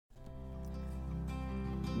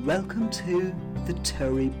Welcome to the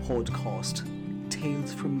Terry Podcast,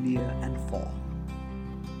 Tales from Near and Far.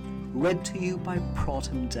 Read to you by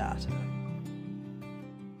Proton Data.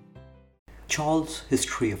 Charles'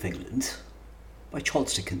 History of England by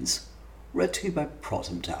Charles Dickens, read to you by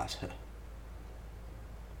Proton Data.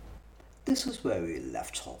 This is where we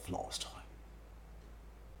left off last time.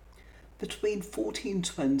 Between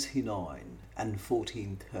 1429 and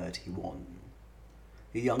 1431,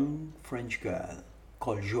 a young French girl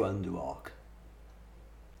called Joan d'Arc,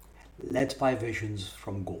 led by visions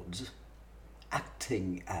from God,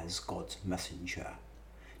 acting as God's messenger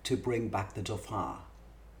to bring back the Dauphin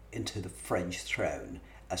into the French throne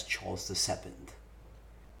as Charles VII,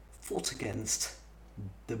 fought against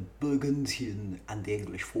the Burgundian and the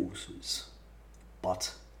English forces.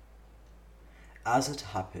 But, as it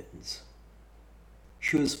happens,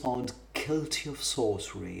 she was found guilty of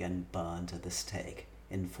sorcery and burned at the stake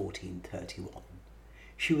in 1431.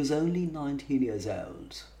 She was only 19 years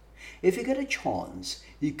old. If you get a chance,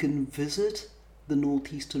 you can visit the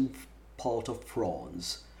northeastern part of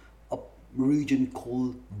France, a region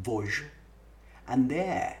called Vosges, and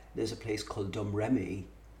there's a place called Domremy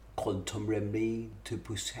de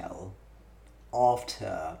Pucelle,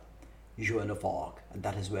 after Joan of Arc, and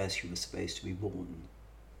that is where she was supposed to be born.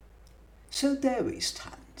 So there we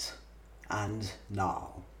stand, and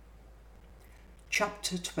now,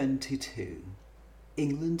 Chapter 22,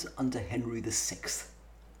 England under Henry VI,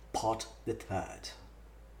 Part the Third.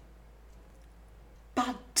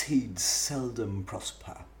 Bad deeds seldom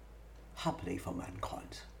prosper, happily for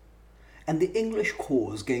mankind, and the English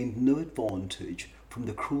cause gained no advantage from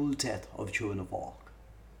the cruel death of Joan of Arc.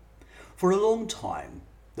 For a long time,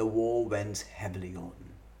 the war went heavily on.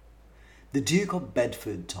 The Duke of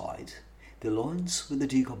Bedford died, the alliance with the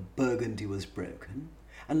Duke of Burgundy was broken,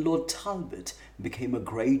 and Lord Talbot became a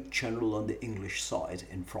great general on the English side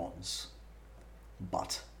in France.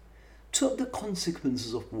 But two of the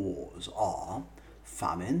consequences of wars are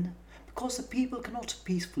famine, because the people cannot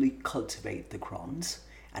peacefully cultivate the grounds,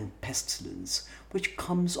 and pestilence, which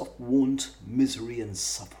comes of want, misery, and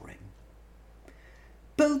suffering.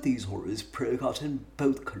 Both these horrors broke out in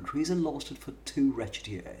both countries and lasted for 2 wretched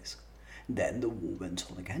years. Then the war went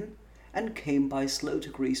on again, and came by slow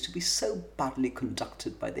degrees to be so badly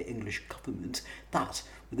conducted by the English government that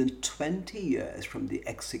within 20 years from the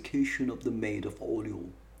execution of the Maid of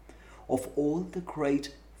Orleans, of all the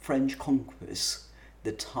great French conquests,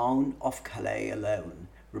 the town of Calais alone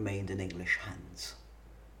remained in English hands.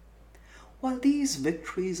 While these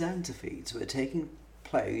victories and defeats were taking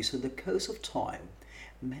place in the course of time,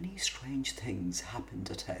 many strange things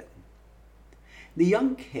happened at home. The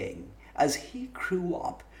young king, as he grew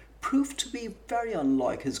up, proved to be very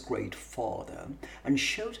unlike his great father and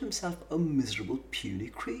showed himself a miserable, puny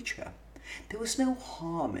creature. There was no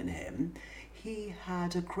harm in him. He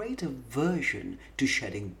had a great aversion to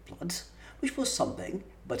shedding blood, which was something,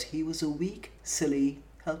 but he was a weak, silly,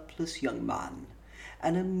 helpless young man,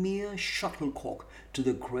 and a mere shuttlecock to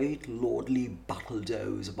the great lordly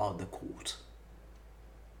battledores about the court.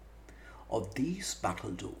 Of these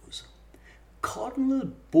battledores,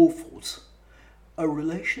 Cardinal Beaufort, a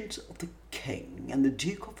relation of the king, and the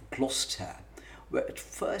Duke of Gloucester were at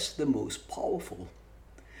first the most powerful.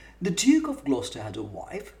 The Duke of Gloucester had a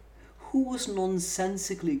wife who was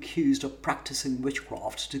nonsensically accused of practicing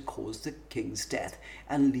witchcraft to cause the king's death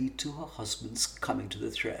and lead to her husband's coming to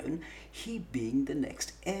the throne, he being the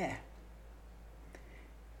next heir.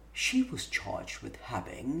 She was charged with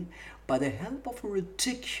having, by the help of a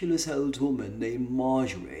ridiculous old woman named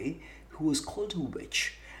Marjorie, who was called a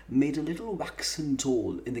witch, made a little waxen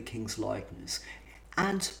doll in the king's likeness,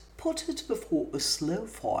 and put it before a slow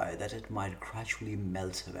fire that it might gradually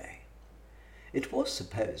melt away. It was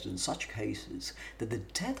supposed in such cases that the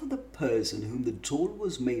death of the person whom the doll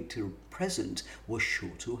was made to represent was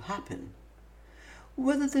sure to happen.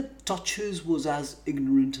 Whether the Duchess was as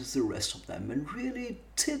ignorant as the rest of them and really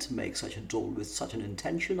did make such a doll with such an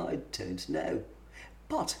intention, I don't know.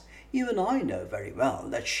 But you and I know very well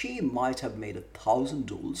that she might have made 1,000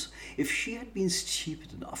 dolls if she had been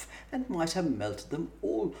stupid enough, and might have melted them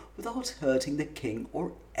all without hurting the king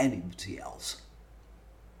or anybody else.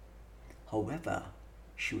 However,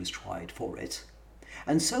 she was tried for it,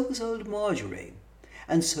 and so was old Marjorie,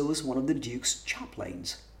 and so was one of the Duke's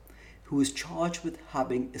chaplains, who was charged with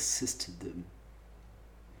having assisted them.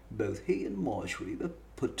 Both he and Marjorie were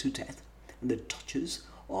put to death, and the Duchess,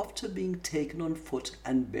 after being taken on foot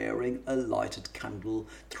and bearing a lighted candle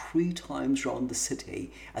 3 times round the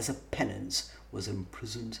city as a penance, was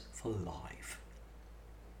imprisoned for life.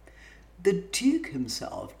 The Duke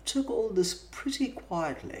himself took all this pretty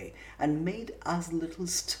quietly and made as little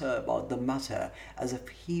stir about the matter as if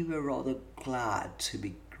he were rather glad to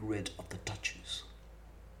be rid of the Duchess.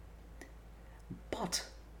 But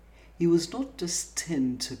he was not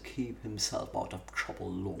destined to keep himself out of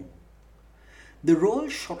trouble long. The royal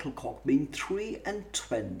shuttlecock being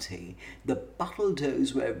 23, the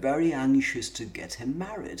Battledores were very anxious to get him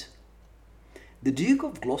married. The Duke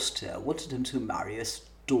of Gloucester wanted him to marry his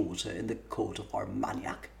daughter in the court of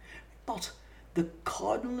Armagnac, but the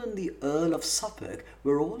Cardinal and the Earl of Suffolk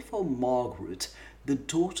were all for Margaret, the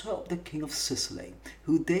daughter of the King of Sicily,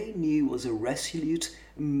 who they knew was a resolute,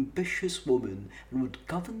 ambitious woman and would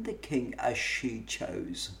govern the king as she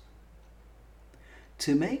chose.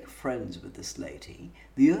 To make friends with this lady,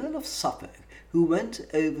 the Earl of Suffolk, who went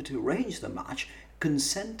over to arrange the match,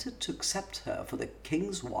 consented to accept her for the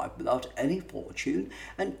king's wife without any fortune,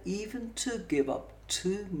 and even to give up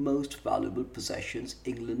two most valuable possessions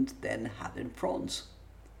England then had in France.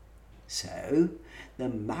 So the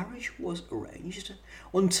marriage was arranged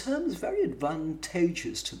on terms very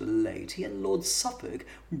advantageous to the lady, and Lord Suffolk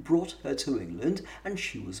brought her to England, and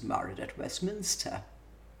she was married at Westminster.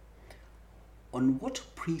 On what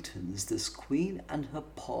pretence this queen and her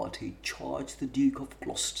party charged the Duke of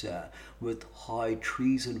Gloucester with high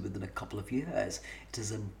treason within a couple of years, it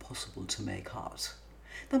is impossible to make out.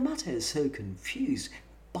 The matter is so confused,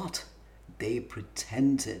 but they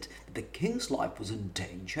pretended that the king's life was in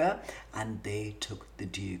danger, and they took the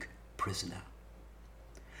Duke prisoner.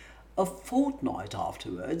 A fortnight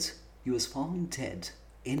afterwards, he was found dead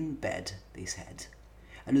in bed, they said,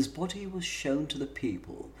 and his body was shown to the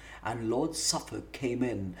people, and Lord Suffolk came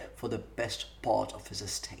in for the best part of his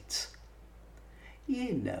estates.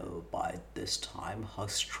 You know by this time how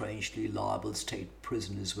strangely liable state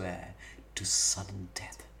prisoners were to sudden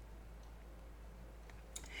death.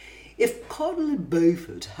 If Cardinal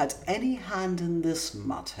Beaufort had any hand in this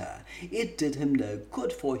matter, it did him no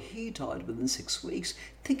good, for he died within 6 weeks,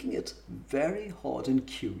 thinking it very hard and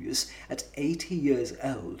curious at 80 years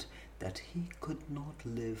old that he could not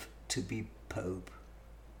live to be Pope.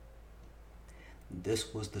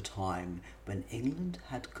 This was the time when England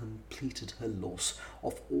had completed her loss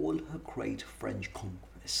of all her great French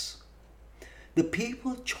conquests. The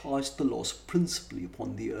people charged the loss principally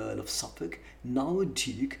upon the Earl of Suffolk, now a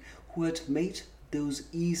duke, who had made those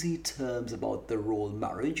easy terms about the royal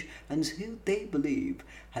marriage, and who, they believe,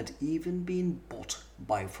 had even been bought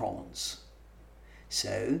by France.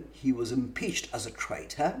 So he was impeached as a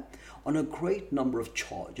traitor on a great number of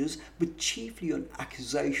charges, but chiefly on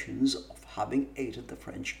accusations of having aided the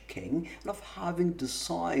French king and of having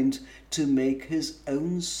designed to make his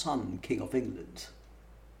own son King of England.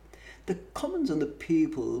 The Commons and the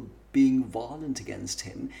people being violent against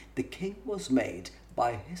him, the king was made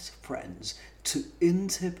by his friends to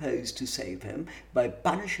interpose to save him by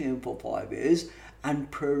banishing him for 5 years and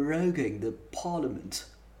proroguing the Parliament.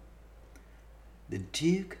 The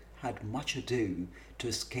Duke had much ado to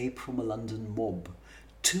escape from a London mob,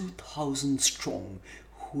 2,000 strong,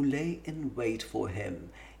 who lay in wait for him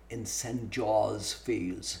in St. Giles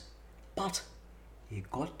Fields. But he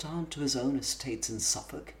got down to his own estates in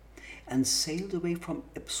Suffolk and sailed away from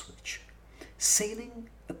Ipswich. Sailing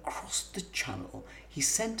across the Channel, he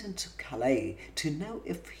sent into Calais to know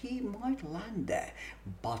if he might land there,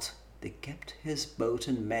 but they kept his boat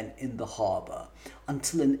and men in the harbour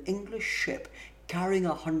until an English ship carrying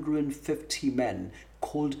 150 men,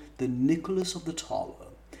 called the Nicholas of the Tower,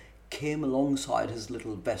 came alongside his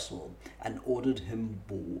little vessel and ordered him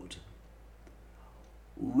board.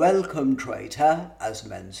 "Welcome, traitor," as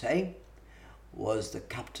men say, was the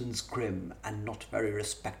captain's grim and not very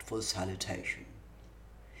respectful salutation.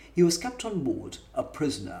 He was kept on board, a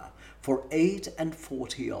prisoner, for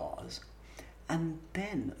 48 hours, and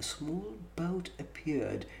then a small boat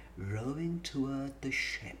appeared rowing toward the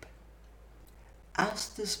ship. As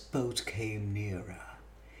this boat came nearer,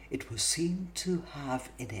 it was seen to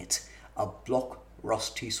have in it a block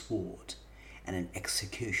rusty sword and an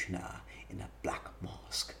executioner in a black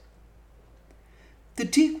mask. The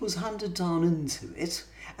Duke was handed down into it,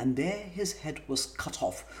 and there his head was cut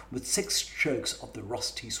off with 6 strokes of the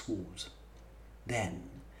rusty sword. Then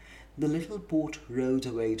the little boat rowed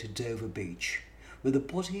away to Dover Beach, where the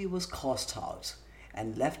body was cast out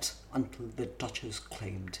and left until the Duchess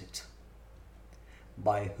claimed it.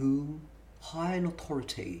 By whom high in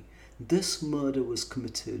authority this murder was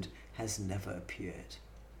committed has never appeared.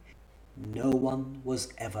 No one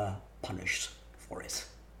was ever punished for it.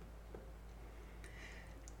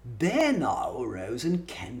 There now arose in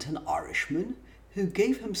Kent an Irishman who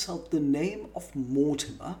gave himself the name of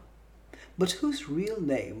Mortimer, but whose real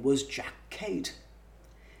name was Jack Cade.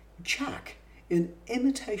 Jack, in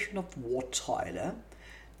imitation of Wat Tyler,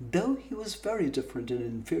 though he was very different and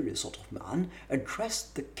inferior sort of man,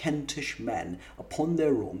 addressed the Kentish men upon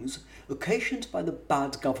their wrongs, occasioned by the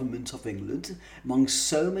bad government of England, among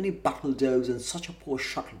so many battledores and such a poor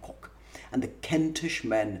shuttlecock, and the Kentish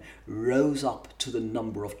men rose up to the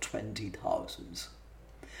number of 20,000.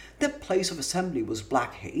 Their place of assembly was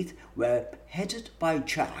Blackheath, where, headed by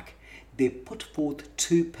Jack, they put forth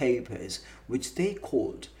two papers which they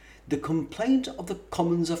called The Complaint of the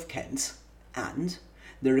Commons of Kent and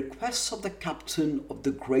The Requests of the Captain of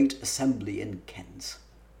the Great Assembly in Kent.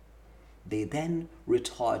 They then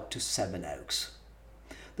retired to Sevenoaks.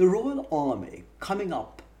 The Royal Army coming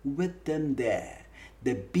up with them there,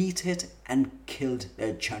 they beat it and killed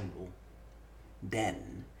their general.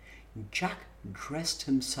 Then Jack dressed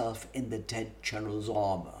himself in the dead general's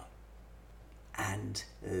armour and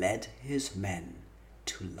led his men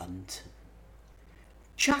to London.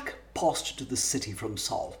 Jack passed to the city from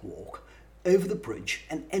Southwark, over the bridge,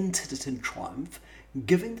 and entered it in triumph,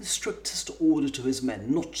 giving the strictest order to his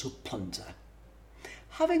men not to plunder.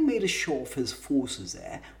 Having made a show of his forces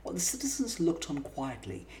there, while the citizens looked on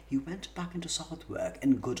quietly, he went back into Southwark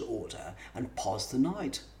in good order and passed the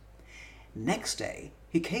night. Next day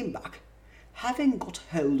he came back, having got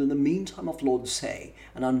hold in the meantime of Lord Say,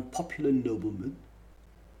 an unpopular nobleman.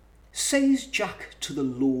 Says Jack to the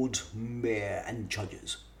Lord Mayor and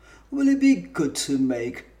judges, "Will it be good to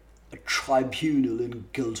make a tribunal in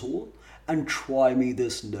Guildhall and try me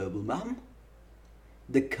this nobleman?"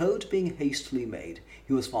 The code being hastily made,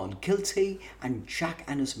 he was found guilty, and Jack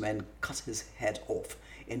and his men cut his head off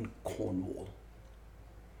in Cornwall.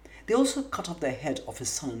 They also cut off the head of his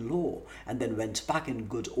son-in-law, and then went back in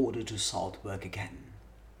good order to Southwark again.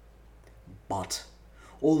 But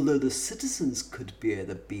although the citizens could bear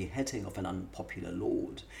the beheading of an unpopular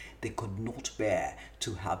lord, they could not bear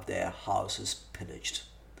to have their houses pillaged.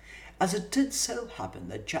 As it did so happen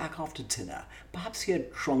that Jack, after dinner, perhaps he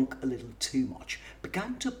had drunk a little too much,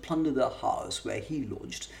 began to plunder the house where he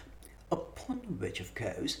lodged, upon which, of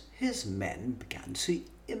course, his men began to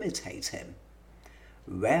imitate him.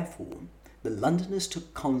 Wherefore the Londoners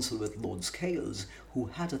took counsel with Lord Scales, who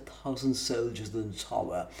had 1,000 soldiers in the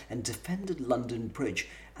Tower and defended London Bridge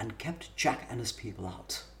and kept Jack and his people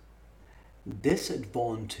out. This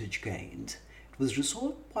advantage gained, it was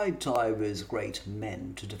resolved by divers great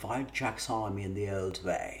men to divide Jack's army in the old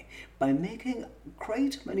way, by making a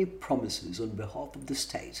great many promises on behalf of the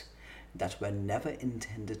state that were never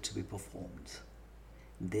intended to be performed.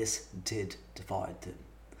 This did divide them.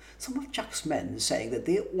 Some of Jack's men saying that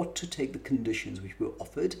they ought to take the conditions which were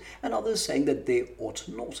offered, and others saying that they ought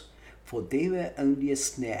not, for they were only a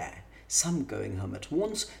snare, some going home at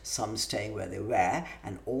once, some staying where they were,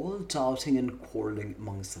 and all doubting and quarrelling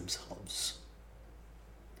amongst themselves.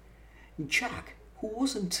 Jack, who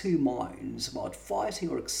was in two minds about fighting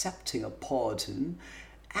or accepting a pardon,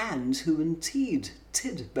 and who indeed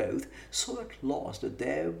did both, saw at last that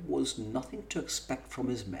there was nothing to expect from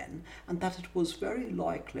his men, and that it was very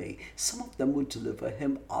likely some of them would deliver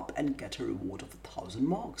him up and get a reward of 1,000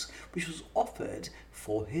 marks, which was offered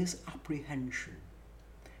for his apprehension.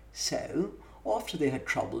 So, after they had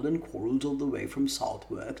troubled and quarrelled all the way from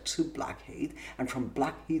Southwark to Blackheath, and from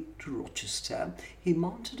Blackheath to Rochester, he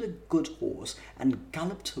mounted a good horse and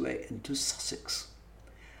galloped away into Sussex.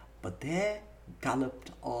 But there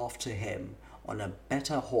galloped after him on a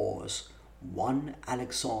better horse one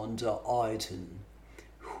Alexander Iden,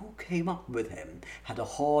 who came up with him, had a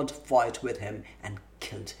hard fight with him, and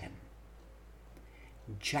killed him.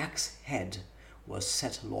 Jack's head was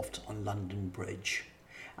set aloft on London Bridge,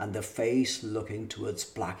 and the face looking towards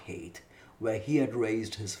Blackheath, where he had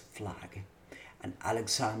raised his flag, and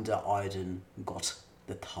Alexander Iden got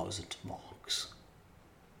the 1,000 marks.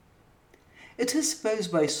 It is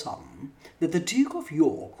supposed by some that the Duke of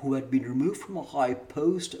York, who had been removed from a high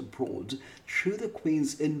post abroad through the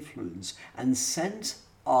Queen's influence and sent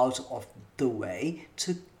out of the way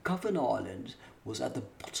to govern Ireland, was at the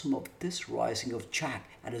bottom of this rising of Jack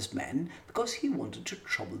and his men because he wanted to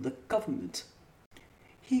trouble the government.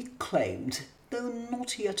 He claimed, though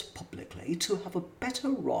not yet publicly, to have a better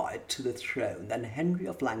right to the throne than Henry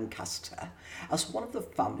of Lancaster, as one of the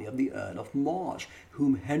family of the Earl of March,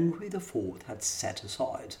 whom Henry IV had set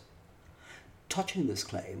aside. Touching this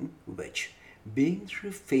claim, which, being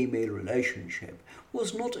through female relationship,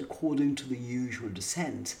 was not according to the usual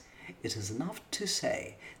descent, it is enough to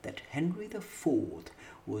say that Henry IV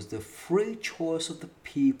was the free choice of the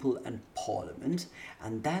people and Parliament,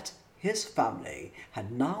 and that his family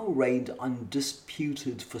had now reigned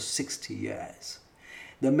undisputed for 60 years.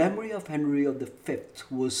 The memory of Henry V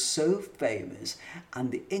was so famous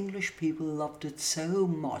and the English people loved it so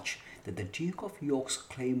much that the Duke of York's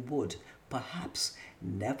claim would, perhaps,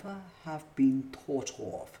 never have been thought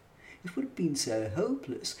of. It would have been so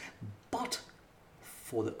hopeless, but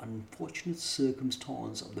for the unfortunate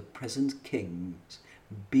circumstance of the present king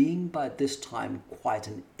being by this time quite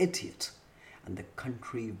an idiot and the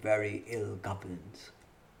country very ill governed.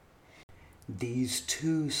 These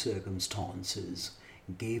two circumstances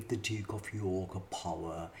gave the Duke of York a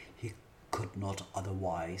power he could not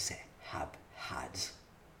otherwise have had.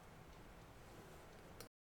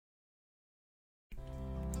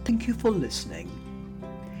 Thank you for listening.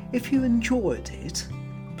 If you enjoyed it,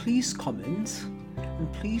 please comment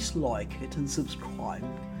and please like it and subscribe.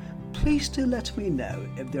 Please do let me know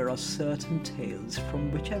if there are certain tales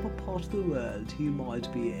from whichever part of the world you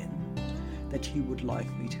might be in that you would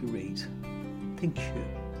like me to read. Thank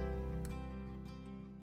you.